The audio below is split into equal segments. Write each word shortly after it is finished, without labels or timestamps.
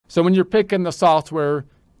So when you're picking the software,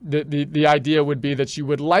 the idea would be that you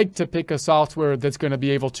would like to pick a software that's going to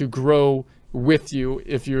be able to grow with you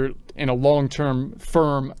if you're in a long-term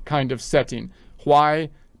firm kind of setting. Why?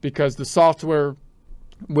 Because the software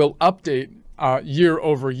will update year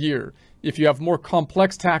over year. If you have more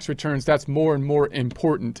complex tax returns, that's more and more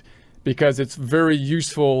important, because it's very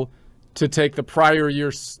useful to take the prior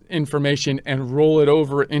year's information and roll it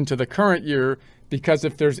over into the current year, because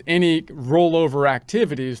if there's any rollover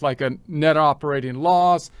activities like a net operating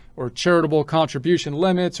loss or charitable contribution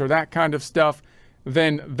limits or that kind of stuff,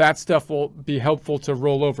 then that stuff will be helpful to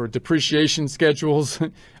roll over. Depreciation schedules,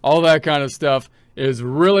 all that kind of stuff is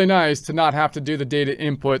really nice to not have to do the data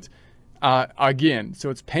input again. So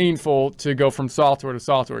it's painful to go from software to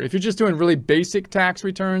software. If you're just doing really basic tax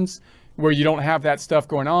returns where you don't have that stuff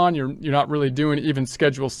going on, you're not really doing even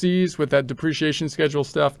Schedule C's with that depreciation schedule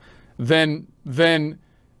stuff, then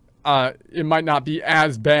it might not be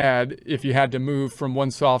as bad if you had to move from one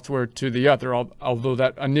software to the other, although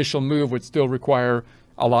that initial move would still require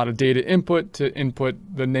a lot of data input to input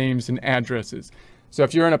the names and addresses. So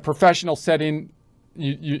if you're in a professional setting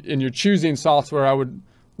and you're choosing software, I would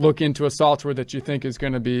look into a software that you think is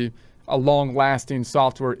going to be a long-lasting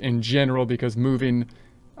software in general, because moving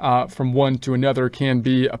from one to another can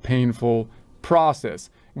be a painful process.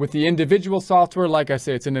 With the individual software, like I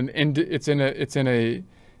say, it's in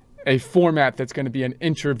a format that's going to be an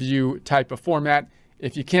interview type of format.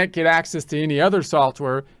 If you can't get access to any other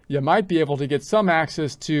software, you might be able to get some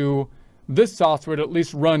access to this software to at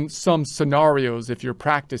least run some scenarios if you're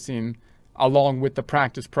practicing along with the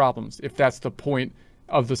practice problems, if that's the point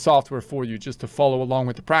of the software for you, just to follow along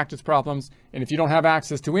with the practice problems. And if you don't have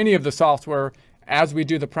access to any of the software, as we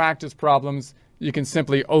do the practice problems, you can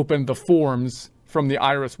simply open the forms from the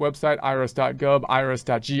IRS website, irs.gov,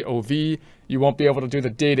 irs.gov. You won't be able to do the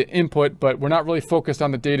data input, but we're not really focused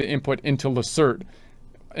on the data input into LaCert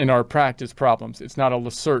in our practice problems. It's not a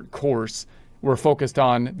LaCert course. We're focused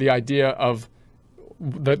on the idea of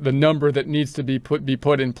the number that needs to be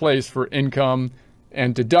put in place for income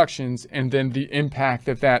and deductions, and then the impact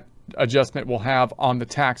that adjustment will have on the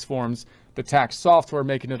tax forms, the tax software,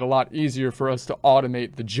 making it a lot easier for us to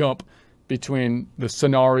automate the jump between the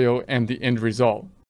scenario and the end result.